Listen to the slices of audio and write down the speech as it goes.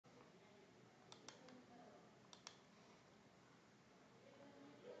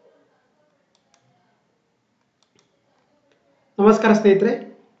ನಮಸ್ಕಾರ ಸ್ನೇಹಿತರೆ,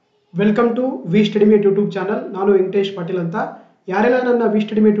 welcome to V study mate YouTube channel. ನಾನು ವೆಂಕಟೇಶ್ ಪಾಟೀಲ್ ಅಂತ. ಯಾರೆಲ್ಲ ನನ್ನ V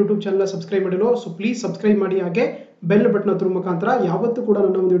study mate YouTube channel subscribe ಮಾಡಿರೋ ಸೊ ಪ್ಲೀಸ್ ಸಬ್ಸ್ಕ್ರೈಬ್ ಮಾಡಿ, ಹಾಗೆ ಬೆಲ್ ಬಟನ್ ಹತ್ರ ಮುಖಾಂತರ ಯಾವತ್ತೂ ಕೂಡ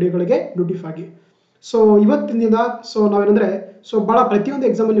ನನ್ನ ಒಂದು ವಿಡಿಯೋಗಳಿಗೆ ನೋಟಿಫೈ ಆಗಿ. ಸೊ ಇವತ್ತಿನ ದಿನ ನಾವೇನಂದ್ರೆ ಬಹಳ ಪ್ರತಿಯೊಂದು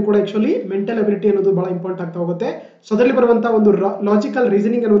ಎಕ್ಸಾಮ್ ಅಲ್ಲಿ ಕೂಡ ಆಕ್ಚುಲಿ ಮೆಂಟಲ್ ಅಬಿಲಿಟಿ ಅನ್ನೋದು ಬಹಳ ಇಂಪಾರ್ಟೆಂಟ್ ಆಗ್ತಾ ಹೋಗುತ್ತೆ. ಸೊ ಅದರಲ್ಲಿ ಬರುವಂತಹ ಒಂದು ಲಾಜಿಕಲ್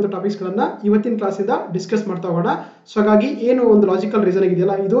ರೀಸನಿಂಗ್ ಅನ್ನುವಂಥ ಟಾಪಿಕ್ಸ್ ಗಳನ್ನ ಇವತ್ತಿನ ಕ್ಲಾಸಿಂದ ಡಿಸ್ಕಸ್ ಮಾಡ್ತಾ ಹೋಗೋಣ. ಸೊ ಹಾಗಾಗಿ ಏನು ಒಂದು ಲಾಜಿಕಲ್ ರೀಸನಿಂಗ್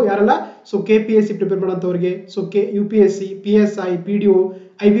ಇದೆಯಲ್ಲ, ಇದು ಯಾರೆಲ್ಲ KPSC prepare ಮಾಡೋಂಥವ್ರಿಗೆ, UPSC, PSI, PDO,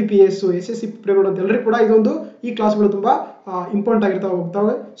 IBPS, SSC prepare ಮಾಡೋಂಥ ಎಲ್ಲರಿಗೂ ಕೂಡ ಇದೊಂದು ಈ ಕ್ಲಾಸ್ಗಳು ತುಂಬಾ ಇಂಪಾರ್ಟೆಂಟ್ ಆಗಿರ್ತಾ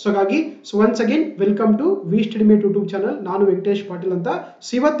ಹೋಗ್ತವೆ. ಸೊ ಹಾಗಾಗಿ once again welcome to V study mate YouTube channel. ನಾನು ವೆಂಕಟೇಶ್ ಪಾಟೀಲ್ ಅಂತ.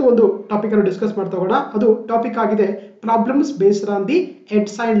 ಸೊ ಇವತ್ತು ಒಂದು ಟಾಪಿಕ್ ಅನ್ನು ಡಿಸ್ಕಸ್ ಮಾಡ್ತಾ ಹೋಗೋಣ. ಅದು ಟಾಪಿಕ್ ಆಗಿದೆ problems based on the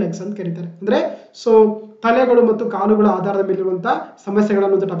heads and legs ಅಂತ ಕರೀತಾರೆ. ಅಂದ್ರೆ ತಲೆಗಳು ಮತ್ತು ಕಾಲುಗಳ ಆಧಾರದ ಮೇಲಿರುವಂತಹ ಸಮಸ್ಯೆಗಳ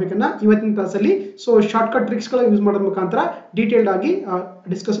ಅನ್ನೋ ಟಾಪಿಕ್ ಅನ್ನ ಇವತ್ತಿನ ಕ್ಲಾಸ್ ಅಲ್ಲಿ ಶಾರ್ಟ್ ಕಟ್ ಟ್ರಿಕ್ಸ್ ಗಳ ಯೂಸ್ ಮಾಡೋದ್ರ ಮುಖಾಂತರ ಡೀಟೇಲ್ಡ್ ಆಗಿ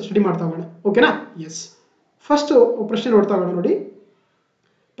ಸ್ಟಡಿ ಮಾಡ್ತಾ ಹೋಗೋಣ. ಓಕೆನಾ? ಎಸ್. ಫಸ್ಟ್ ಪ್ರಶ್ನೆ ನೋಡ್ತಾ ಹೋಗೋಣ. ನೋಡಿ,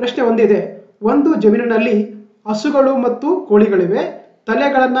 ಪ್ರಶ್ನೆ ಒಂದಿದೆ. ಒಂದು ಜಮೀನಿನಲ್ಲಿ ಹಸುಗಳು ಮತ್ತು ಕೋಳಿಗಳಿವೆ.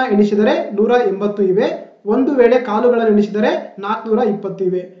 ತಲೆಗಳನ್ನ ಎಣಿಸಿದರೆ 180 ಇವೆ. ಒಂದು ವೇಳೆ ಕಾಲುಗಳನ್ನು ಎಣಿಸಿದರೆ 420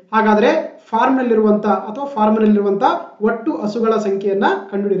 ಇವೆ. ಹಾಗಾದ್ರೆ ಫಾರ್ಮ್ನಲ್ಲಿರುವಂತ ಒಟ್ಟು ಹಸುಗಳ ಸಂಖ್ಯೆಯನ್ನ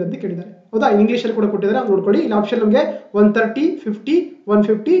ಕಂಡುಹಿಡಿಯಿರಿ ಅಂತ ಕೇಳಿದ್ದಾರೆ. ಹೌದಾ? ಇಂಗ್ಲಿಷ್ ಅಲ್ಲಿ ಕೂಡ ಕೊಟ್ಟಿದ್ದಾರೆ, ಅದು ನೋಡ್ಕೊಳ್ಳಿ. ಇಲ್ಲಿ ಆಪ್ಷನ್ ನಮಗೆ 130, 50,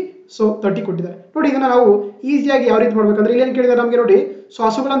 150, 30 ಕೊಟ್ಟಿದ್ದಾರೆ. ನೋಡಿ, ಇದನ್ನ ನಾವು ಈಸಿಯಾಗಿ ಯಾವ ರೀತಿ ಮಾಡ್ಬೇಕಂದ್ರೆ, ಇಲ್ಲಿ ಏನ್ ಕೇಳಿದ್ದಾರೆ ನಮಗೆ ನೋಡಿ.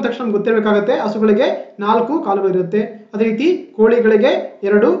 ಹಸುಗಳ ತಕ್ಷಣ ನಮ್ಗೆ ಗೊತ್ತಿರಬೇಕಾಗುತ್ತೆ. ಹಸುಗಳಿಗೆ 4 ಕಾಲುಗಳಿರುತ್ತೆ. ಅದೇ ರೀತಿ ಕೋಳಿಗಳಿಗೆ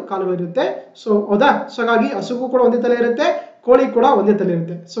 2 ಕಾಲುಗಳಿರುತ್ತೆ. ಹೌದಾ? ಹಾಗಾಗಿ ಹಸುಗೂ ಕೂಡ ಒಂದೇ ತಲೆ ಇರುತ್ತೆ, ಕೋಳಿ ಕೂಡ ಒಂದೇ ತಲೆ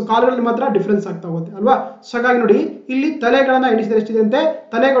ಇರುತ್ತೆ. ಕಾಲುಗಳಲ್ಲಿ ಮಾತ್ರ ಡಿಫ್ರೆನ್ಸ್ ಆಗ್ತಾ ಹೋಗುತ್ತೆ ಅಲ್ವಾ? ಹಾಗಾಗಿ ನೋಡಿ, ಇಲ್ಲಿ ತಲೆಗಳನ್ನ ಎಣಿಸಿದರೆ ಎಷ್ಟಿದೆ ಅಂತೆ?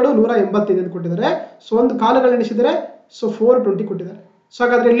 ತಲೆಗಳು 180 ಅಂತ ಕೊಟ್ಟಿದ್ದಾರೆ. ಒಂದು ಕಾಲುಗಳು ಎಣಿಸಿದರೆ 420 ಕೊಟ್ಟಿದ್ದಾರೆ.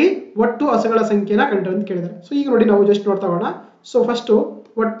 ಹಾಗಾದ್ರೆ ಇಲ್ಲಿ ಒಟ್ಟು ಹಸುಗಳ ಸಂಖ್ಯೆನ ಕಂಡು ಅಂತ ಕೇಳಿದ್ದಾರೆ. ಈಗ ನೋಡಿ, ನಾವು ಜಸ್ಟ್ ನೋಡ್ತಾ ಹೋಗೋಣ. ಫಸ್ಟ್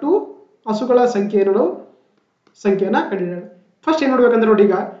ಒಟ್ಟು ಹಸುಗಳ ಸಂಖ್ಯೆಯನ್ನ ಕಂಡುಹಿಡಿಯೋಣ. ಫಸ್ಟ್ ಏನ್ ನೋಡ್ಬೇಕಂದ್ರೆ ನೋಡಿ,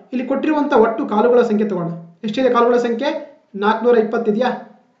 ಈಗ ಇಲ್ಲಿ ಕೊಟ್ಟಿರುವಂತ ಒಟ್ಟು ಕಾಲುಗಳ ಸಂಖ್ಯೆ ತಗೋಣ. ಎಷ್ಟಿದೆ ಕಾಲುಗಳ ಸಂಖ್ಯೆ? 420 ಇದೆಯಾ?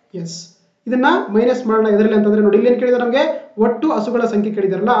 ಎಸ್. ಇದನ್ನ ಮೈನಸ್ ಮಾಡೋಣ. ಎದರಲ್ಲಿ ಅಂತಂದ್ರೆ ನೋಡಿ, ಇಲ್ಲಿ ಏನ್ ಕೇಳಿದಾರೆ ನಮಗೆ? ಒಟ್ಟು ಹಸುಗಳ ಸಂಖ್ಯೆ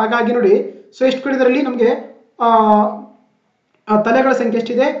ಕೇಳಿದಾರಲ್ಲ. ಹಾಗಾಗಿ ನೋಡಿ, ಎಷ್ಟು ಕೇಳಿದಾರೆ ಇಲ್ಲಿ ನಮಗೆ? ತಲೆಗಳ ಸಂಖ್ಯೆ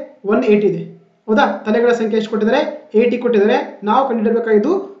ಎಷ್ಟಿದೆ? 180 ಇದೆ. ಹೌದಾ? ತಲೆಗಳ ಸಂಖ್ಯೆ ಎಷ್ಟು ಕೊಟ್ಟಿದ್ದಾರೆ? 80 ಕೊಟ್ಟಿದ್ದಾರೆ. ನಾವು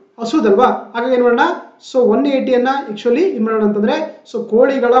ಕಂಡುಹಿಡಬೇಕಾಗಿದ್ದು ಹಸುದಲ್ವಾ? ಹಾಗಾಗಿ ಏನ್ ಮಾಡೋಣ? 180 ಅನ್ನ ಆಕ್ಚುಲಿ ಏನ್ ಮಾಡೋಣ ಅಂತಂದ್ರೆ,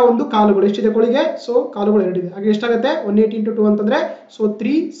 ಕೋಳಿಗಳ ಒಂದು ಕಾಲುಗಳು ಎಷ್ಟಿದೆ? ಕೋಳಿಗೆ ಕಾಲುಗಳು 2 ಇದೆ. ಹಾಗೆ ಎಷ್ಟಾಗುತ್ತೆ? 180 into 2 ಅಂತಂದ್ರೆ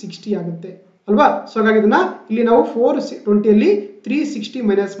 360 ಆಗುತ್ತೆ ಅಲ್ವಾ? ಹಾಗಾಗಿ ಇದನ್ನ ಇಲ್ಲಿ ನಾವು 420 ಅಲ್ಲಿ 360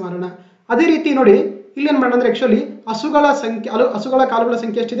 ಮೈನಸ್ ಮಾಡೋಣ. ಅದೇ ರೀತಿ ನೋಡಿ, ಇಲ್ಲಿ ಏನ್ ಮಾಡೋಣ ಅಂದ್ರೆ ಆಕ್ಚುಲಿ ಹಸುಗಳ ಕಾಲುಗಳ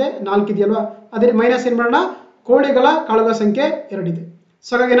ಸಂಖ್ಯೆ ಎಷ್ಟಿದೆ? 4 ಇದೆಯಲ್ವಾ? ಅದೇ ಮೈನಸ್ ಏನ್ ಮಾಡೋಣ? ಕೋಳಿಗಳ ಕಾಲುಗಳ ಸಂಖ್ಯೆ 2 ಇದೆ.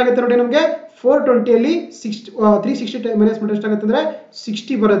 ಹಾಗಾಗಿ ಏನಾಗುತ್ತೆ ನೋಡಿ, ನಮಗೆ 420 ಅಲ್ಲಿ 360 ಮೈನಸ್ ಮಾಡಿದ್ರೆ ಎಷ್ಟಾಗುತ್ತೆ ಅಂದ್ರೆ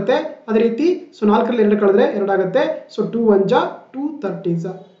 60 ಬರುತ್ತೆ. ಅದೇ ರೀತಿ 4ರಲ್ಲಿ 2 ಕಳೆದ್ರೆ 2 ಆಗುತ್ತೆ. 2 1 ಜಾ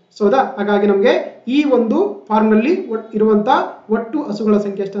 230. ಹೌದಾ? ಹಾಗಾಗಿ ನಮಗೆ ಈ ಒಂದು ಫಾರ್ಮ್ ನಲ್ಲಿ ಇರುವಂತ ಒಟ್ಟು ಹಸುಗಳ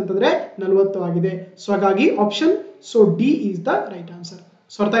ಸಂಖ್ಯೆ ಎಷ್ಟು ಅಂತಂದ್ರೆ 40 ಆಗಿದೆ. ಹಾಗಾಗಿ option D is the right answer.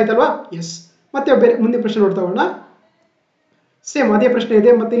 ಅರ್ಥ ಆಯ್ತಲ್ವಾ? ಎಸ್. ಮತ್ತೆ ಮುಂದಿನ ಪ್ರಶ್ನೆ ನೋಡ್ತಾ ಹೋಗೋಣ. ಸೇಮ್ ಅದೇ ಪ್ರಶ್ನೆ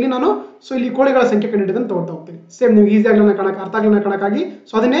ಇದೆ. ಮತ್ತೆ ಇಲ್ಲಿ ನಾನು ಇಲ್ಲಿ ಕೋಳಿಗಳ ಸಂಖ್ಯೆ ಕಂಡುಹಿಡಿದನ್ನು ತಗೊಳ್ತಾ ಹೋಗ್ತೀನಿ. ಸೇಮ್ ನೀವು ಈಸಿ ಆಗಲನ್ನ ಅರ್ಥ ಆಗಲನ್ನ ಕಾಣಕ್ಕಾಗಿ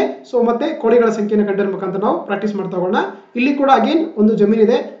ಅದನ್ನೇ ಮತ್ತೆ ಕೋಳಿಗಳ ಸಂಖ್ಯೆಯನ್ನು ಕಂಡುಹಿಡಿದ ಮುಖಾಂತರ ನಾವು ಪ್ರಾಕ್ಟೀಸ್ ಮಾಡ್ತಾ ಹೋಗೋಣ. ಇಲ್ಲಿ ಕೂಡ ಅಗೇನ್ ಒಂದು ಜಮೀನು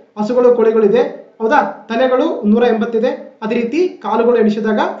ಇದೆ, ಹಸುಗಳು ಕೋಳಿಗಳು ಇದೆ. ಹೌದಾ? ತಲೆಗಳು 180 ಇದೆ. ಅದೇ ರೀತಿ ಕಾಲುಗಳು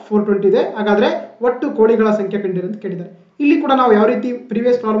ಎಣಿಸಿದಾಗ 420 ಇದೆ. ಹಾಗಾದ್ರೆ ಒಟ್ಟು ಕೋಳಿಗಳ ಸಂಖ್ಯೆ ಕಂಡುಹಿಡಿಯಿರಿ ಅಂತ ಕೇಳಿದ್ದಾರೆ. ಇಲ್ಲಿ ಕೂಡ ನಾವು ಯಾವ ರೀತಿ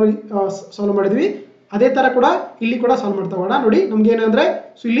ಪ್ರೀವಿಯಸ್ ಪ್ರಾಬ್ಲಮ್ ಸಾಲ್ವ್ ಮಾಡಿದ್ವಿ ಅದೇ ತರ ಕೂಡ ಇಲ್ಲಿ ಕೂಡ ಸಾಲ್ವ್ ಮಾಡ್ತಾ ಹೋಗೋಣ. ನೋಡಿ, ನಮ್ಗೆ ಏನಂದ್ರೆ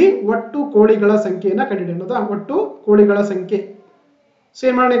ಇಲ್ಲಿ ಒಟ್ಟು ಕೋಳಿಗಳ ಸಂಖ್ಯೆಯನ್ನ ಕಂಡುಹಿಡಿಯೋಣ. ಒಟ್ಟು ಕೋಳಿಗಳ ಸಂಖ್ಯೆ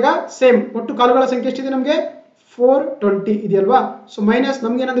ಏನ್ ಮಾಡೋಣ ಈಗ? ಸೇಮ್ ಒಟ್ಟು ಕಾಲುಗಳ ಸಂಖ್ಯೆ ಎಷ್ಟಿದೆ ನಮಗೆ? 420 ಇದೆಯಲ್ವಾ? ಮೈನಸ್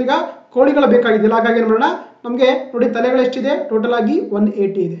ನಮ್ಗೆ ಏನಂದ್ರೆ ಈಗ ಕೋಳಿಗಳು ಬೇಕಾಗಿದೆಯಲ್ಲ. ಹಾಗಾಗಿ ಏನ್ ಮಾಡೋಣ? ನಮ್ಗೆ ನೋಡಿ, ತಲೆಗಳು ಎಷ್ಟಿದೆ? ಟೋಟಲ್ ಆಗಿ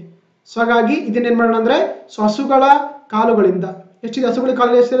 180 ಇದೆ. ಹಾಗಾಗಿ ಇದನ್ನ ಏನ್ ಮಾಡೋಣ ಅಂದ್ರೆ ಹಸುಗಳ ಕಾಲುಗಳಿಂದ ಎಷ್ಟಿದೆ? ಹಸುಗಳ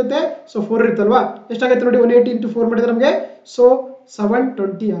ಕಾಲು ಎಷ್ಟಿರುತ್ತೆ? 4 ಇರುತ್ತಲ್ವಾ? ಎಷ್ಟಾಗುತ್ತೆ ನೋಡಿ? 180 into 4 ಮಾಡಿದ್ರೆ ನಮಗೆ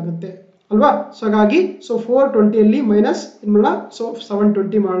 720 ಆಗುತ್ತೆ ಅಲ್ವಾ? ಹಾಗಾಗಿ 420 ಅಲ್ಲಿ ಮೈನಸ್ ಏನ್ ಮಾಡೋಣ?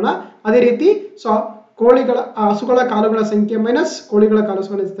 720 ಮಾಡೋಣ. ಅದೇ ರೀತಿ ಹಸುಗಳ ಕಾಲುಗಳ ಸಂಖ್ಯೆ ಮೈನಸ್ ಕೋಳಿಗಳ ಕಾಲುಗಳ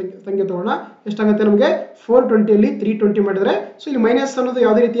ಸಂಖ್ಯೆ ತಗೋಣ. ಎಷ್ಟಾಗುತ್ತೆ ನಮಗೆ? 420 ಅಲ್ಲಿ 320 ಮಾಡಿದ್ರೆ ಇಲ್ಲಿ ಮೈನಸ್ ಅನ್ನೋದು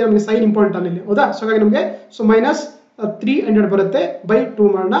ಯಾವುದೇ ರೀತಿ ನಮಗೆ ಸೈನ್ ಇಂಪಾರ್ಟೆಂಟ್ ಅಲ್ಲಿ. ಹೌದಾ? ಹಾಗಾಗಿ ನಮಗೆ ಮೈನಸ್ 300 ಬರುತ್ತೆ ಬೈ 2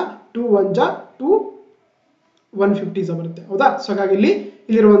 ಮಾಡೋಣ. 2 1 ಜಾ 2 150 ಬರುತ್ತೆ. ಹೌದಾ? ಹಾಗಾಗಿ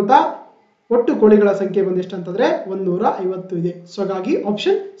ಇಲ್ಲಿರುವಂತ ಒಟ್ಟು ಕೋಳಿಗಳ ಸಂಖ್ಯೆ ಬಂದು ಎಷ್ಟು ಅಂತಂದ್ರೆ 150 ಇದೆ. ಹಾಗಾಗಿ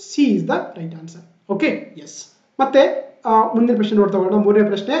option C is the right answer. Okay? S. ಮತ್ತೆ ಮುಂದಿನ ಪ್ರಶ್ನೆ ನೋಡ್ತಾ ಹೋಗೋಣ. ಮೂರನೇ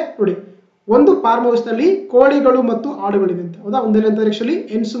ಪ್ರಶ್ನೆ ನೋಡಿ, ಒಂದು ಫಾರ್ಮ್ ಹೌಸ್ ನಲ್ಲಿ ಕೋಳಿಗಳು ಮತ್ತು ಆಡುಗಳಿವೆ ಅಂತ. ಹೌದಾ? ಒಂದೇನು ಅಂತ ಆಕ್ಚುಲಿ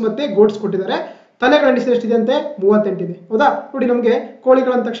ಹೆನ್ಸು ಮತ್ತೆ ಗೋಟ್ಸ್ ಕೊಟ್ಟಿದ್ದಾರೆ. ತಲೆಗಳ ಎಣಿಸಿದ್ರೆ ಎಷ್ಟಿದೆ ಅಂತೆ? 38 ಇದೆ. ಹೌದಾ? ನೋಡಿ, ನಮಗೆ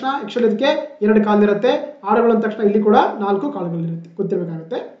ಕೋಳಿಗಳ ತಕ್ಷಣ ಆಕ್ಚುಲಿ ಅದಕ್ಕೆ 2 ಕಾಲಿರುತ್ತೆ. ಆಡುಗಳ ತಕ್ಷಣ ಇಲ್ಲಿ ಕೂಡ 4 ಕಾಲುಗಳಿರುತ್ತೆ,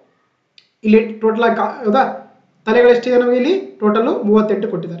 ಗೊತ್ತಿರಬೇಕಾಗುತ್ತೆ. ಇಲ್ಲಿ ಟೋಟಲ್ ಆಗಿ ಹೌದಾ? ತಲೆಗಳು ಎಷ್ಟಿದೆ ನಮಗೆ? ಇಲ್ಲಿ ಟೋಟಲ್ 38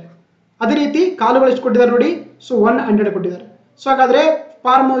 ಕೊಟ್ಟಿದ್ದಾರೆ. ಅದೇ ರೀತಿ ಕಾಲುಗಳು ಎಷ್ಟು ಕೊಟ್ಟಿದ್ದಾರೆ ನೋಡಿ? 100 ಕೊಟ್ಟಿದ್ದಾರೆ. ಹಾಗಾದ್ರೆ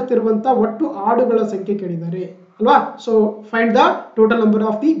ಫಾರ್ಮ್ ಹೌಸ್ ಇರುವಂತ ಒಟ್ಟು ಆಡುಗಳ ಸಂಖ್ಯೆ ಕೇಳಿದ್ದಾರೆ ಅಲ್ವಾ. So find the total number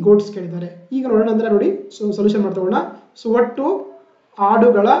of the goats ಕೇಳಿದ್ದಾರೆ. ಈಗ ನೋಡೋಣ ಅಂದ್ರೆ ನೋಡಿ, ಸೊ ಸೊಲ್ಯೂಷನ್ ಮಾಡ್ತಗೋಣ. ಸೊ ಒಟ್ಟು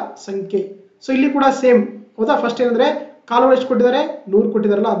ಆಡುಗಳ ಸಂಖ್ಯೆ. ಸೊ ಇಲ್ಲಿ ಕೂಡ ಸೇಮ್ ಹೌದಾ. ಫಸ್ಟ್ ಏನಂದ್ರೆ ಕಾಲುಗಳು ಎಷ್ಟು ಕೊಟ್ಟಿದ್ದಾರೆ, 100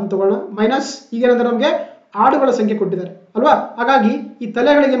 ಕೊಟ್ಟಿದಾರಲ್ಲ, ಅದನ್ನ ತಗೋಣ. ಮೈನಸ್ ಈಗ ಏನಂದ್ರೆ ನಮಗೆ ಆಡುಗಳ ಸಂಖ್ಯೆ ಕೊಟ್ಟಿದ್ದಾರೆ ಅಲ್ವಾ. ಹಾಗಾಗಿ ಈ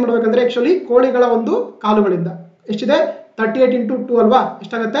ತಲೆಗಳಿಗೆ ಏನ್ ಮಾಡ್ಬೇಕಂದ್ರೆ ಆಕ್ಚುಲಿ ಕೋಳಿಗಳ ಒಂದು ಕಾಲುಗಳಿಂದ ಎಷ್ಟಿದೆ 38 into 2 ಅಲ್ವಾ,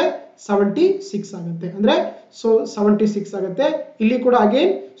 ಎಷ್ಟಾಗುತ್ತೆ 76 ಆಗುತ್ತೆ. ಅಂದ್ರೆ ಸೊ 76 ಆಗುತ್ತೆ. ಇಲ್ಲಿ ಕೂಡ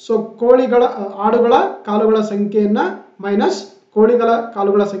ಅಗೇನ್ ಸೊ ಕೋಳಿಗಳ ಆಡುಗಳ ಕಾಲುಗಳ ಸಂಖ್ಯೆಯನ್ನ ಮೈನಸ್ ಕೋಳಿಗಳ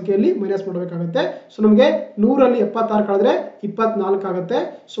ಕಾಲುಗಳ ಸಂಖ್ಯೆಯಲ್ಲಿ ಮೈನಸ್ ಮಾಡಬೇಕಾಗುತ್ತೆ. ಸೊ ನಮಗೆ 100ರಲ್ಲಿ 76 ಕಳೆದ್ರೆ 24 ಆಗುತ್ತೆ.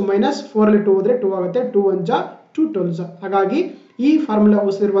 ಸೊ ಮೈನಸ್ 4ರಲ್ಲಿ 2 ಹೋದ್ರೆ 2 ಆಗುತ್ತೆ. 2 1 ಜಾ 2 12 ಹಾಗಾಗಿ ಈ ಫಾರ್ಮುಲಾ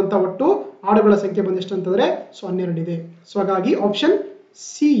ಬಳಸಿರುವಂತಹ ಒಟ್ಟು ಆಡುಗಳ ಸಂಖ್ಯೆ ಬಂದು ಎಷ್ಟು ಅಂತಂದ್ರೆ ಸೊ 12 ಇದೆ. ಸೊ ಹಾಗಾಗಿ option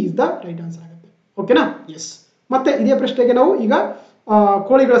C is the right answer ಆಗುತ್ತೆ. ಓಕೆನಾ. ಎಸ್. ಮತ್ತೆ ಇದೇ ಪ್ರಶ್ನೆಗೆ ನಾವು ಈಗ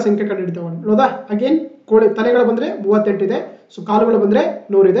ಕೋಳಿಗಳ ಸಂಖ್ಯೆ ಕಂಡುಹಿಡಿತೇವೆ ನೋಡೋದಾ. ಅಗೇನ್ ಕೋಳಿ ತಲೆಗಳು ಬಂದ್ರೆ 38 ಇದೆ. ಸೊ ಕಾಲುಗಳು ಬಂದ್ರೆ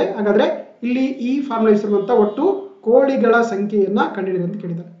 100 ಇದೆ. ಹಾಗಾದ್ರೆ ಇಲ್ಲಿ ಈ ಫಾರ್ಮುಲಾ ಇರುವಂತಹ ಒಟ್ಟು ಕೋಳಿಗಳ ಸಂಖ್ಯೆಯನ್ನ ಕಂಡುಹಿಡಿದು ಅಂತ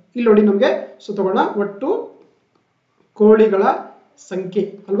ಕೇಳಿದ್ದಾರೆ. ಇಲ್ಲಿ ನೋಡಿ ನಮಗೆ ಸೊ ತಗೋಣ ಒಟ್ಟು ಕೋಳಿಗಳ ಸಂಖ್ಯೆ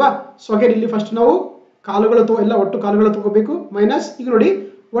ಅಲ್ವಾ. ಸೊ ಅಗೇನ್ ಇಲ್ಲಿ ಫಸ್ಟ್ ನಾವು ಕಾಲುಗಳು ಎಲ್ಲ ಒಟ್ಟು ಕಾಲುಗಳು ತಗೋಬೇಕು. ಮೈನಸ್ ಈಗ ನೋಡಿ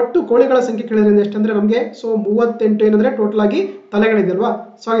ಒಟ್ಟು ಕೋಳಿಗಳ ಸಂಖ್ಯೆ ಕೇಳಿದ್ರಿಂದ ಎಷ್ಟಂದ್ರೆ ನಮಗೆ ಸೊ 38 ಏನಂದ್ರೆ ಟೋಟಲ್ ಆಗಿ ತಲೆಗಳಿದೆ ಅಲ್ವಾ.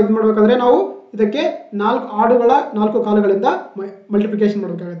 ಸೊ ಇದು ಮಾಡ್ಬೇಕಂದ್ರೆ ನಾವು ಇದಕ್ಕೆ 4 ಆಡುಗಳ 4 ಕಾಲುಗಳಿಂದ ಮಲ್ಟಿಪ್ಲಿಕೇಶನ್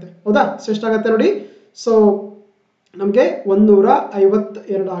ಮಾಡಬೇಕಾಗುತ್ತೆ ಹೌದಾ. ಸೊ ಎಷ್ಟಾಗುತ್ತೆ ನೋಡಿ, ಸೊ ನಮಗೆ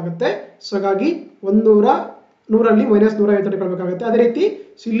 152 ಆಗುತ್ತೆ. ಸೊ ಹಾಗಾಗಿ 100ರಲ್ಲಿ ಮೈನಸ್ 152 ಕೊಡಬೇಕಾಗುತ್ತೆ. ಅದೇ ರೀತಿ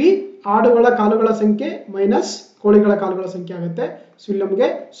ಸೊ ಇಲ್ಲಿ ಆಡುಗಳ ಕಾಲುಗಳ ಸಂಖ್ಯೆ ಮೈನಸ್ ಕೋಳಿಗಳ ಕಾಲುಗಳ ಸಂಖ್ಯೆ ಆಗುತ್ತೆ. ಸೊ ಇಲ್ಲಿ ನಮಗೆ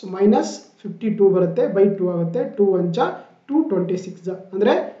ಸೊ ಮೈನಸ್ 52 ಬರುತ್ತೆ ಬೈ 2 ಆಗುತ್ತೆ. 2 1 ಜಾ 226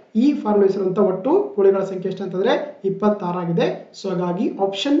 ಅಂದ್ರೆ ಈ ಫಾರ್ಮುಲಾ ಇರುವಂತ ಒಟ್ಟು ಕೋಳಿಗಳ ಸಂಖ್ಯೆ ಎಷ್ಟು ಅಂತಂದ್ರೆ 26 ಆಗಿದೆ. ಸೊ ಹಾಗಾಗಿ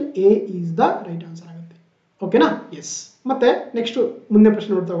option A is the right answer ಆಗುತ್ತೆ. ಓಕೆನಾ. ಎಸ್. ಮತ್ತೆ ನೆಕ್ಸ್ಟ್ ಮುಂದೆ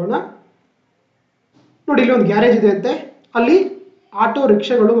ಪ್ರಶ್ನೆ ನೋಡ್ತಾ ಹೋಗೋಣ. ನೋಡಿ ಇಲ್ಲಿ ಒಂದು ಗ್ಯಾರೇಜ್ ಇದೆ ಅಂತೆ. ಅಲ್ಲಿ ಆಟೋ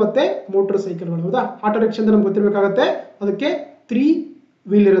ರಿಕ್ಷಾಗಳು ಮತ್ತೆ ಮೋಟರ್ ಸೈಕಲ್ಗಳು ಹೌದಾ. ಆಟೋ ರಿಕ್ಷಾ ಅಂತ ನಮ್ಗೆ ಗೊತ್ತಿರಬೇಕಾಗತ್ತೆ, ಅದಕ್ಕೆ 3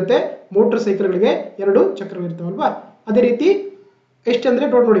 ವೀಲ್ ಇರುತ್ತೆ. ಮೋಟರ್ ಸೈಕಲ್ಗಳಿಗೆ 2 ಚಕ್ರಗಳಿರ್ತಾವಲ್ವಾ. ಅದೇ ರೀತಿ ಎಷ್ಟಂದ್ರೆ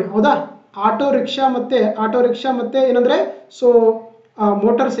ನೋಡಿ ಹೌದಾ, ಆಟೋ ರಿಕ್ಷಾ ಮತ್ತೆ ಏನಂದ್ರೆ ಸೊ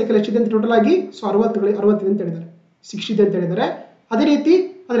ಮೋಟಾರ್ ಸೈಕಲ್ ಎಷ್ಟಿದೆ ಅಂತ ಟೋಟಲ್ ಆಗಿ ಸೊ 60 ಇದೆ ಅಂತ ಹೇಳಿದ್ದಾರೆ, 60 ಇದೆ ಅಂತ ಹೇಳಿದ್ದಾರೆ. ಅದೇ ರೀತಿ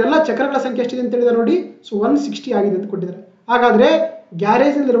ಅದರೆಲ್ಲ ಚಕ್ರಗಳ ಸಂಖ್ಯೆ ಎಷ್ಟಿದೆ ಅಂತ ಹೇಳಿದ್ದಾರೆ ನೋಡಿ, ಸೊ 160 ಆಗಿದೆ ಅಂತ ಕೊಟ್ಟಿದ್ದಾರೆ. ಹಾಗಾದ್ರೆ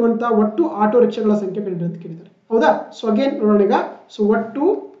ಗ್ಯಾರೇಜ್ ಅಲ್ಲಿ ಇರುವಂತಹ ಒಟ್ಟು ಆಟೋ ರಿಕ್ಷಾಗಳ ಸಂಖ್ಯೆ ಕಂಡು ಅಂತ ಕೇಳಿದ್ದಾರೆ ಹೌದಾ. ಸೊ ಅಗೇನ್ ನೋಡೋಣ ಈಗ. ಸೊ ಒಟ್ಟು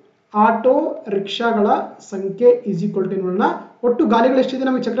ಆಟೋ ರಿಕ್ಷಾಗಳ ಸಂಖ್ಯೆ ಈಸ್ ಈಕ್ವಲ್ ಟು ನೋಡೋಣ, ಒಟ್ಟು ಗಾಲಿಗಳು ಎಷ್ಟಿದೆ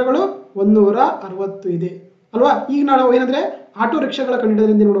ನಮಗೆ ಚಕ್ರಗಳು 160 ಇದೆ ಅಲ್ವಾ. ಈಗ ನಾವು ಏನಂದ್ರೆ ಆಟೋ ರಿಕ್ಷಾಗಳ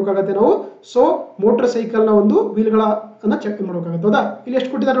ಕಂಡುಹಿಡಿಯೋದ್ರಿಂದ ನೋಡೋಕ್ಕಾಗತ್ತೆ ನಾವು ಸೊ ಮೋಟರ್ ಸೈಕಲ್ ನ ಒಂದು ವೀಲ್ಗಳನ್ನ ಚೆಕ್ ಮಾಡೋಕ್ಕಾಗತ್ತೆ ಹೌದಾ. ಇಲ್ಲಿ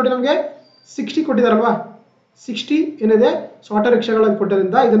ಎಷ್ಟು ಕೊಟ್ಟಿದ್ದಾರೆ ನೋಡಿ, ನಮಗೆ 60 ಕೊಟ್ಟಿದಾರಲ್ವಾ. 60 ಏನಿದೆ ಸೊ ಆಟೋ ರಿಕ್ಷಾಗಳ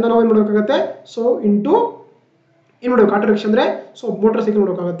ಕೊಟ್ಟದ್ರಿಂದ ಇದನ್ನ ನಾವು ಏನ್ ಮಾಡೋಕ್ಕಾಗತ್ತೆ ಸೊ ಇಂಟು ಏನ್ ಮಾಡಬೇಕು, ಆಟೋ ರಿಕ್ಷಾ ಅಂದ್ರೆ ಸೊ ಮೋಟರ್ ಸೈಕಲ್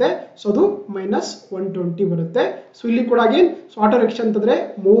ಮಾಡೋಕ್ಕಾಗತ್ತೆ. ಸೊ ಅದು ಮೈನಸ್ 120 ಬರುತ್ತೆ. ಸೊ ಇಲ್ಲಿ ಕೂಡ ಅಗೇನ್ ಸೊ ಆಟೋ ರಿಕ್ಷಾ ಅಂತಂದ್ರೆ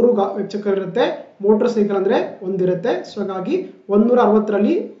 3 ಚಕ್ರ ಇರುತ್ತೆ, ಮೋಟರ್ ಸೈಕಲ್ ಅಂದ್ರೆ 1 ಇರುತ್ತೆ. ಸೊ ಹಾಗಾಗಿ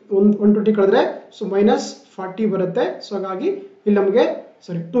 160ರಲ್ಲಿ 120 ಕಳೆದ್ರೆ ಸೊ ಮೈನಸ್ 40 ಬರುತ್ತೆ. ಸೊ ಹಾಗಾಗಿ ಇಲ್ಲಿ ನಮಗೆ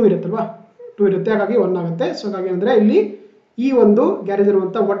 2 ಇರುತ್ತಲ್ವಾ, 2 ಇರುತ್ತೆ, ಹಾಗಾಗಿ 1 ಆಗುತ್ತೆ. ಸೊ ಹಾಗಾಗಿ ಅಂದ್ರೆ ಇಲ್ಲಿ ಈ ಒಂದು ಗ್ಯಾರೇಜ್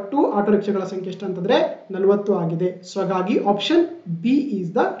ಇರುವಂತ ಒಟ್ಟು ಆಟೋ ರಿಕ್ಷಾಗಳ ಸಂಖ್ಯೆ ಎಷ್ಟು ಅಂತಂದ್ರೆ 40 ಆಗಿದೆ. ಸೊ ಹಾಗಾಗಿ option B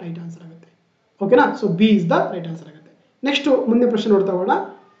is the right answer ಆಗುತ್ತೆ. ಓಕೆನಾ. So B is the right answer ಆಗುತ್ತೆ. ನೆಕ್ಸ್ಟ್ ಮುಂದೆ ಪ್ರಶ್ನೆ ನೋಡ್ತಾ ಹೋಗೋಣ.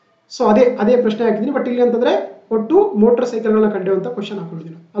 ಸೊ ಅದೇ ಪ್ರಶ್ನೆ ಹಾಕಿದ್ದೀನಿ, ಬಟ್ ಇಲ್ಲಿ ಅಂತಂದ್ರೆ ಒಟ್ಟು ಮೋಟರ್ ಸೈಕಲ್ಗಳನ್ನ ಕಂಡುಹಿಡಿಯುವಂತ ಕ್ವಶನ್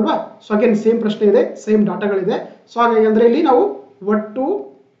ಹಾಕೊಂಡಿದ್ದೀನಿ ಅಲ್ವಾ. ಸೊ ಅಗೇನ್ ಸೇಮ್ ಪ್ರಶ್ನೆ ಇದೆ, ಸೇಮ್ ಡಾಟಾಗಳಿದೆ. ಸೊ ಹಾಗಾಗಿ ಅಂದ್ರೆ ಇಲ್ಲಿ ನಾವು ಒಟ್ಟು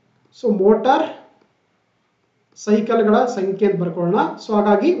ಸೊ ಮೋಟಾರ್ ಸೈಕಲ್ಗಳ ಸಂಖ್ಯೆ ಅಂತ ಬರ್ಕೊಳ್ಳೋಣ. ಸೊ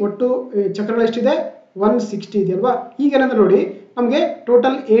ಹಾಗಾಗಿ ಒಟ್ಟು ಚಕ್ರಗಳು ಎಷ್ಟಿದೆ 160 ಇದೆ ಅಲ್ವಾ. ಈಗ ಏನಂದ್ರೆ ನೋಡಿ ನಮಗೆ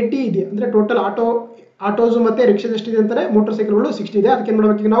ಟೋಟಲ್ 80 ಇದೆ, ಅಂದ್ರೆ ಟೋಟಲ್ ಆಟೋಸ್ ಮತ್ತೆ ರಿಕ್ಷಾ ಎಷ್ಟಿದೆ ಅಂತಾರೆ ಮೋಟರ್ ಸೈಕಲ್ಗಳು 60 ಇದೆ. ಅದಕ್ಕೆ ಏನ್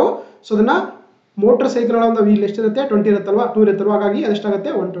ಮಾಡ್ಬೇಕು ಈಗ ನಾವು, ಸೊ ಅದನ್ನ ಮೋಟರ್ ಸೈಕಲ್ ಒಂದು ವೀಲ್ ಎಷ್ಟಿರುತ್ತೆ 20 ಇರುತ್ತಲ್ವಾ, 2 ಇರುತ್ತಲ್ವಾ, ಹಾಗಾಗಿ ಅದೆಷ್ಟಾಗುತ್ತೆ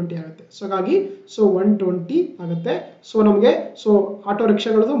 120 ಆಗುತ್ತೆ. ಸೊ ಹಾಗಾಗಿ ಸೊ 120 ಆಗುತ್ತೆ. ಸೊ ನಮಗೆ ಸೊ ಆಟೋ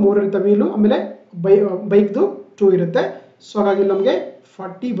ರಿಕ್ಷಾಗಳದ್ದು 3 ಇರುತ್ತೆ ವೀಲು, ಆಮೇಲೆ ಬೈಕ್ದು 2 ಇರುತ್ತೆ. ಸೊ ಹಾಗಾಗಿ ನಮಗೆ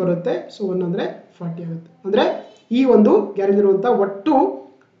 40 ಬರುತ್ತೆ. ಸೊ 1 ಅಂದ್ರೆ 40 ಆಗುತ್ತೆ. ಅಂದ್ರೆ ಈ ಒಂದು ಗ್ಯಾರೇಜ್ ಇರುವಂತ ಒಟ್ಟು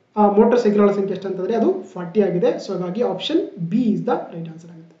ಮೋಟರ್ ಸೈಕಲ್ಗಳ ಸಂಖ್ಯೆ ಎಷ್ಟು ಅಂತಂದ್ರೆ ಅದು 40 ಆಗಿದೆ. ಸೊ ಹಾಗಾಗಿ option B is the right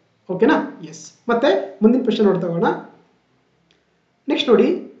answer ಆಗುತ್ತೆ. ಓಕೆನಾ. ಎಸ್. ಮತ್ತೆ ಮುಂದಿನ ಪ್ರಶ್ನೆ ನೋಡ್ತಾ ಹೋಗೋಣ. ನೆಕ್ಸ್ಟ್ ನೋಡಿ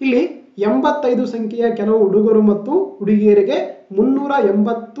ಇಲ್ಲಿ 85 ಸಂಖ್ಯೆಯ ಕೆಲವು ಹುಡುಗರು ಮತ್ತು ಹುಡುಗಿಯರಿಗೆ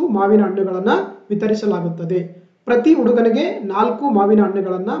 380 ಮಾವಿನ ಹಣ್ಣುಗಳನ್ನ ವಿತರಿಸಲಾಗುತ್ತದೆ. ಪ್ರತಿ ಹುಡುಗನಿಗೆ 4 ಮಾವಿನ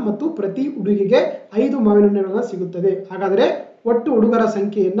ಹಣ್ಣುಗಳನ್ನ ಮತ್ತು ಪ್ರತಿ ಹುಡುಗಿಗೆ 5 ಮಾವಿನ ಹಣ್ಣುಗಳನ್ನ ಸಿಗುತ್ತದೆ. ಹಾಗಾದ್ರೆ ಒಟ್ಟು ಹುಡುಗರ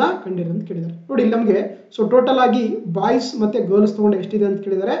ಸಂಖ್ಯೆಯನ್ನ ಕಂಡಿರಿ ಅಂತ ಕೇಳಿದ್ದಾರೆ. ನೋಡಿ ಇಲ್ಲಿ ನಮಗೆ ಸೊ ಟೋಟಲ್ ಆಗಿ ಬಾಯ್ಸ್ ಮತ್ತೆ ಗರ್ಲ್ಸ್ ತಗೊಂಡು ಎಷ್ಟಿದೆ ಅಂತ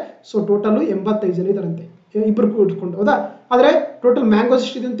ಕೇಳಿದ್ದಾರೆ. ಸೊ ಟೋಟಲ್ 85 ಜನ ಇದಾರಂತೆ, ಇಬ್ಬರು ಕೂಡಿಸ್ಕೊಂಡು ಹೌದಾ. ಆದ್ರೆ ಟೋಟಲ್ ಮ್ಯಾಂಗೋಸ್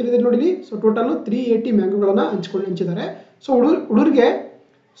ಎಷ್ಟಿದೆ ಅಂತ ಹೇಳಿದ್ರೆ ನೋಡಿ, ಸೊ ಟೋಟಲ್ 380 ಮ್ಯಾಂಗೋಗಳನ್ನ ಹಂಚಿದ್ದಾರೆ. ಸೊ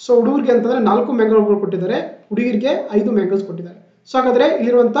ಹುಡುಗರಿಗೆ ಅಂತಂದ್ರೆ 4 ಮ್ಯಾಂಗೋಗಳು ಕೊಟ್ಟಿದ್ದಾರೆ, ಹುಡುಗಿರಿಗೆ 5 ಮ್ಯಾಂಗೋಸ್ ಕೊಟ್ಟಿದ್ದಾರೆ. ಸೊ ಹಾಗಾದ್ರೆ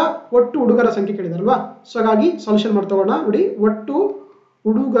ಇಲ್ಲಿರುವಂತ ಒಟ್ಟು ಹುಡುಗರ ಸಂಖ್ಯೆ ಕೇಳಿದಾರಲ್ವಾ. ಸೊ ಹಾಗಾಗಿ ಸಾಲ್ಯೂಷನ್ ಮಾಡ್ತಾ ಹೋಗೋಣ. ನೋಡಿ ಒಟ್ಟು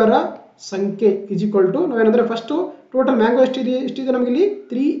ಹುಡುಗರ ಸಂಖ್ಯೆ is equal to ನಾವೇನಂದ್ರೆ first total mango ಎಷ್ಟಿದೆ ನಮಗೆ ಇಲ್ಲಿ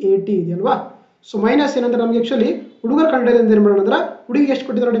 380 ಇದೆ ಅಲ್ವಾ. ಸೊ ಮೈನಸ್ ಏನಂದ್ರೆ ನಮಗೆ ಆಕ್ಚುಲಿ ಹುಡುಗರ ಕಂಡದಿಂದ ಏನು ಮಾಡೋಣ ಅಂದ್ರೆ ಹುಡುಗಿಗೆ ಎಷ್ಟು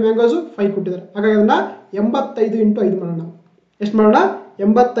ಕೊಟ್ಟಿದ್ದಾರೆ ನೋಡಿ ಮ್ಯಾಂಗೋಸು 5 ಕೊಟ್ಟಿದ್ದಾರೆ. ಹಾಗಾಗಿ ಅದನ್ನ 85 ಇಂಟು 5 ಮಾಡೋಣ. ಎಷ್ಟು ಮಾಡೋಣ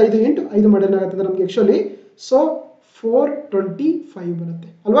 85 ಇಂಟು 5 ಮಾಡಿ ಏನಾಗುತ್ತೆ ನಮಗೆ ಆಕ್ಚುಲಿ ಸೊ 425 ಬರುತ್ತೆ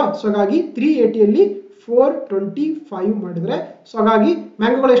ಅಲ್ವಾ. ಸೊ ಹಾಗಾಗಿ 380ಯಲ್ಲಿ 425 ಮಾಡಿದ್ರೆ ಸೊ ಹಾಗಾಗಿ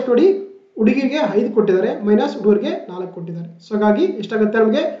ಮ್ಯಾಂಗೋಗಳು ಎಷ್ಟು ನೋಡಿ ಹುಡುಗಿಗೆ 5 ಕೊಟ್ಟಿದ್ದಾರೆ ಮೈನಸ್ ಹುಡುಗರಿಗೆ 4 ಕೊಟ್ಟಿದ್ದಾರೆ. ಸೊ ಹಾಗಾಗಿ ಎಷ್ಟಾಗುತ್ತೆ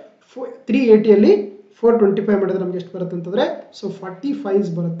ನಮಗೆ 380ಯಲ್ಲಿ 425 ಮಾಡಿದ್ರೆ ನಮಗೆ ಎಷ್ಟು ಬರುತ್ತೆ ಅಂತಂದ್ರೆ ಸೊ 45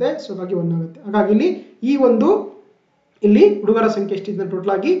 ಬರುತ್ತೆ. ಸೊ ಹಾಗಾಗಿ 1 ಆಗುತ್ತೆ. ಹಾಗಾಗಿ ಇಲ್ಲಿ ಈ ಒಂದು ಇಲ್ಲಿ ಹುಡುಗರ ಸಂಖ್ಯೆ ಎಷ್ಟಿದೆ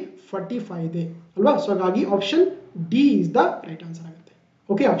ಟೋಟಲ್ ಆಗಿ 45 ಇದೆ ಅಲ್ವಾ. ಸೊ ಹಾಗಾಗಿ option D is the right answer ಆಗುತ್ತೆ.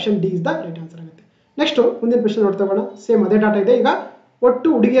 Okay, option D is the right answer ಆಗುತ್ತೆ. ನೆಕ್ಸ್ಟ್ ಮುಂದಿನ ಪ್ರಶ್ನೆ ನೋಡ್ತಾ ಹೋಗೋಣ. ಸೇಮ್ ಅದೇ ಡಾಟಾ ಇದೆ. ಈಗ ಒಟ್ಟು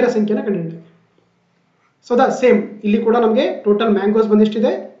ಹುಡುಗಿಯರ ಸಂಖ್ಯೆನ ಕಂಡುಹಿಡಿಯೋಣ. ಸೊ ದ ಸೇಮ್ ಇಲ್ಲಿ ಕೂಡ ನಮಗೆ ಟೋಟಲ್ ಮ್ಯಾಂಗೋಸ್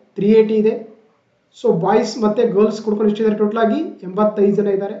ಬಂದಿಷ್ಟಿದೆ 380 ಇದೆ. ಸೊ ಬಾಯ್ಸ್ ಮತ್ತೆ ಗರ್ಲ್ಸ್ ಕೊಡ್ಕೊಂಡು ಎಷ್ಟಿದ್ದಾರೆ ಟೋಟಲ್ ಆಗಿ 85 ಜನ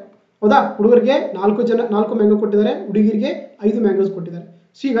ಇದ್ದಾರೆ ಹೌದಾ. ಹುಡುಗರಿಗೆ 4 ಮ್ಯಾಂಗೋ ಕೊಟ್ಟಿದ್ದಾರೆ, ಹುಡುಗಿರಿಗೆ 5 ಮ್ಯಾಂಗೋಸ್ ಕೊಟ್ಟಿದ್ದಾರೆ.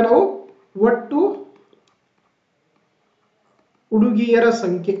 ಸೊ ಈಗ ನಾವು ಒಟ್ಟು ಹುಡುಗಿಯರ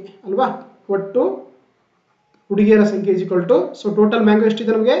ಸಂಖ್ಯೆ ಅಲ್ವಾ, ಒಟ್ಟು ಹುಡುಗಿಯರ ಸಂಖ್ಯೆ is equal to so total mango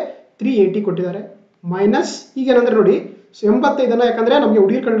ಎಷ್ಟಿದೆ ನಮಗೆ 380 ಕೊಟ್ಟಿದ್ದಾರೆ ಮೈನಸ್ ಈಗ ಏನಂದ್ರೆ ನೋಡಿ ಸೊ 85 ಯಾಕಂದ್ರೆ ನಮಗೆ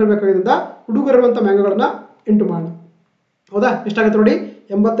ಹುಡುಗಿರು ಕಂಡಿರಬೇಕಾಗಿದ್ದರಿಂದ ಹುಡುಗರಿರುವಂಥ ಮ್ಯಾಂಗೋಗಳನ್ನ ಇಂಟು ಮಾಡೋಣ ಹೌದಾ. ಎಷ್ಟಾಗುತ್ತೆ ನೋಡಿ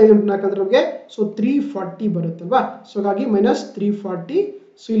 85 ಇಂಟು 4 ಅಂದ್ರೆ ನಮಗೆ ಸೊ 340 ಬರುತ್ತಲ್ವಾ. ಸೊ ಹಾಗಾಗಿ ಮೈನಸ್ 340.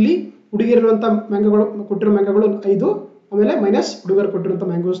 ಸೊ ಇಲ್ಲಿ ಹುಡುಗಿರುವಂಥ ಮ್ಯಾಂಗೋಗಳು ಕೊಟ್ಟಿರೋ ಮ್ಯಾಂಗೋಗಳು 5 ಆಮೇಲೆ ಮೈನಸ್ ಹುಡುಗರು ಕೊಟ್ಟಿರುವಂಥ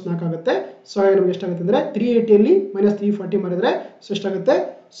ಮ್ಯಾಂಗೋಸ್ 4 ಆಗುತ್ತೆ. ಸೊ ಹಾಗಾಗಿ ನಮಗೆ ಎಷ್ಟಾಗುತ್ತೆ ಅಂದರೆ 380ಯಲ್ಲಿ ಮೈನಸ್ 340 ಮಾಡಿದರೆ ಸೊ ಎಷ್ಟಾಗುತ್ತೆ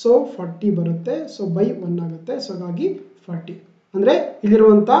ಸೊ 40 ಬರುತ್ತೆ. ಸೊ ಬೈ 1 ಆಗುತ್ತೆ. ಸೊ ಹಾಗಾಗಿ 40 ಅಂದರೆ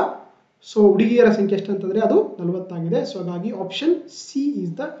ಇಲ್ಲಿರುವಂಥ ಸೊ ಹುಡುಗಿಯರ ಸಂಖ್ಯೆ ಎಷ್ಟು ಅಂತಂದರೆ ಅದು 40 ಆಗಿದೆ. ಸೊ ಹಾಗಾಗಿ option C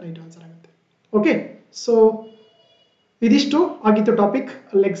is the right answer ಆಗುತ್ತೆ. ಓಕೆ, ಸೊ ಇದಿಷ್ಟು ಆಗಿತ್ತು ಟಾಪಿಕ್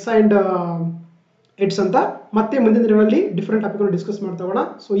ಲೆಗ್ಸ್ ಆ್ಯಂಡ್ ಹೆಡ್ಸ್ ಅಂತ. ಮತ್ತೆ ಮುಂದಿನ ದಿನಗಳಲ್ಲಿ ಡಿಫ್ರೆಂಟ್ ಟಾಪಿಕ್ಗಳನ್ನು ಡಿಸ್ಕಸ್ ಮಾಡ್ತಾ ಹೋಗೋಣ.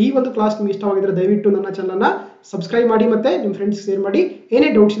 ಸೊ ಈ ಒಂದು ಕ್ಲಾಸ್ ನಿಮ್ಗೆ ಇಷ್ಟವಾಗಿದ್ರೆ ದಯವಿಟ್ಟು ನನ್ನ ಚಾನಲ್ನ ಸಬ್ಸ್ಕ್ರೈಬ್ ಮಾಡಿ ಮತ್ತೆ ನಿಮ್ಮ ಫ್ರೆಂಡ್ಸ್ ಶೇರ್ ಮಾಡಿ. ಏನೇ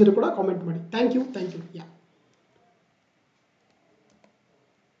ಡೌಟ್ಸ್ ಇದ್ರೂ ಕೂಡ ಕಾಮೆಂಟ್ ಮಾಡಿ. Thank you. ಯಾ